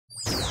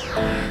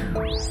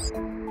Lexus.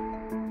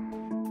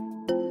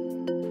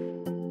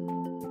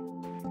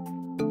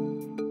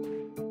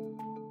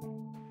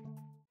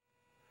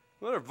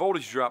 Another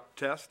voltage drop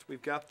test.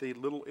 We've got the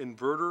little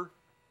inverter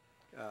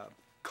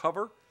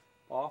cover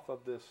off of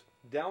this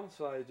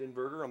downsized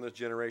inverter on this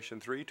Generation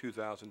 3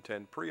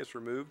 2010 Prius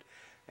removed,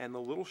 and the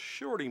little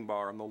shorting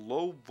bar on the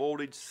low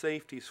voltage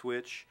safety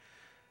switch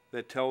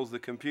that tells the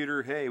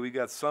computer, hey, we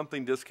got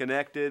something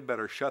disconnected,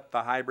 better shut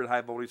the hybrid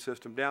high voltage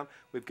system down.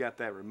 We've got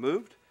that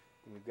removed,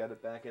 and we've got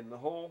it back in the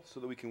hole so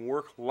that we can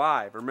work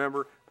live.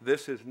 Remember,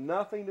 this is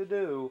nothing to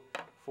do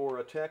for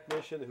a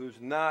technician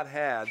who's not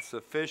had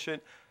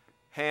sufficient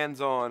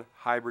hands-on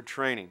hybrid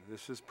training.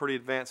 This is pretty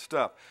advanced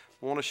stuff.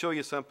 I want to show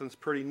you something that's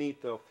pretty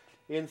neat though.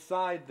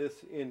 Inside this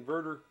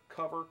inverter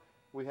cover,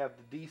 we have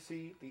the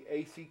DC, the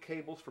AC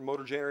cables for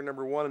motor generator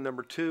number 1 and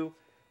number 2.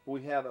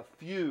 We have a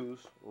fuse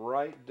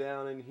right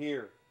down in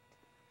here.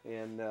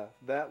 And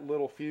that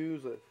little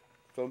fuse,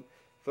 a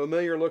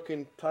familiar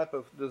looking type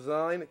of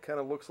design, it kind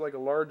of looks like a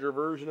larger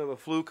version of a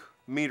fluke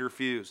meter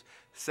fuse.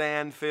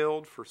 Sand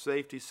filled for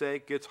safety's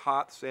sake, gets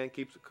hot, sand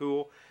keeps it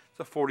cool. It's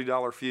a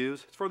 $40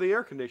 fuse. It's for the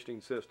air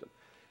conditioning system.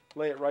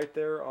 Lay it right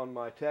there on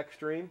my tech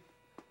stream.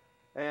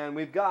 And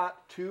we've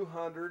got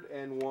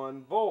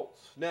 201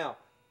 volts. Now,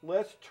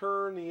 let's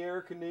turn the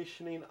air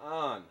conditioning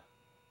on.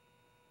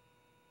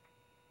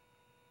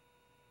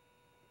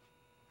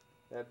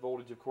 That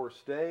voltage, of course,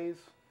 stays.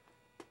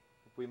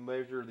 If we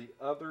measure the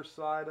other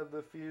side of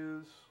the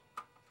fuse,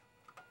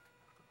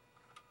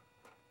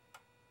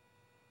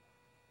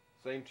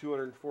 same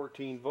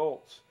 214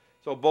 volts.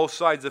 So both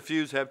sides of the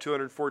fuse have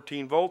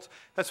 214 volts.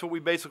 That's what we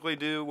basically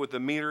do with the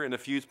meter and a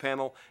fuse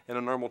panel and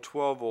a normal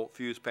 12-volt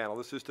fuse panel.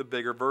 This is just a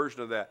bigger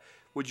version of that.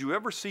 Would you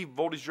ever see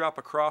voltage drop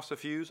across a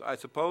fuse? I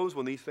suppose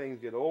when these things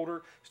get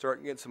older,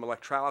 start getting some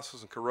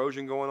electrolysis and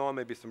corrosion going on,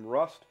 maybe some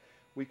rust,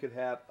 we could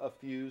have a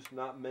fuse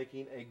not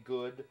making a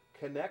good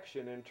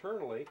connection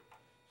internally.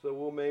 So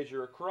we'll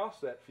measure across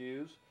that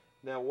fuse.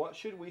 Now what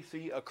should we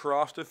see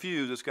across the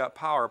fuse that's got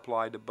power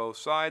applied to both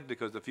sides?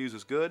 Because the fuse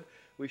is good,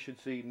 we should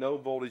see no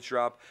voltage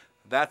drop.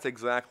 That's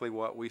exactly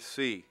what we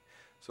see.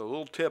 So a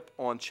little tip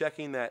on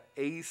checking that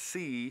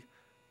AC,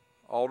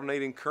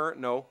 alternating current,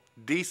 no,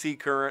 DC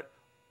current,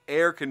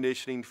 air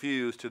conditioning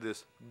fuse to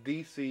this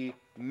DC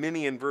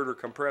mini inverter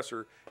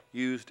compressor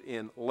used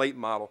in late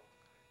model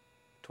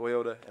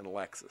Toyota and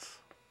Lexus.